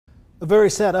A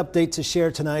very sad update to share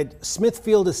tonight.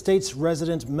 Smithfield Estates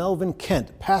resident Melvin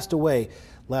Kent passed away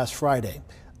last Friday.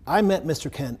 I met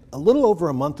Mr. Kent a little over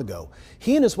a month ago.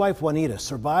 He and his wife Juanita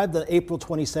survived the April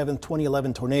 27,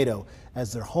 2011 tornado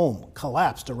as their home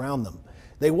collapsed around them.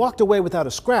 They walked away without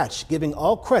a scratch, giving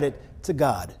all credit to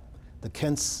God. The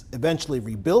Kents eventually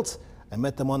rebuilt. I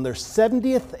met them on their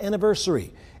 70th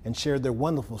anniversary and shared their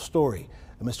wonderful story.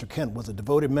 Mr. Kent was a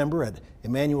devoted member at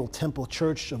Emmanuel Temple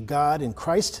Church of God in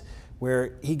Christ,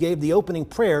 where he gave the opening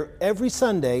prayer every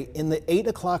Sunday in the 8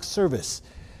 o'clock service.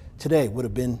 Today would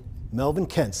have been Melvin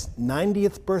Kent's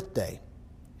 90th birthday.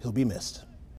 He'll be missed.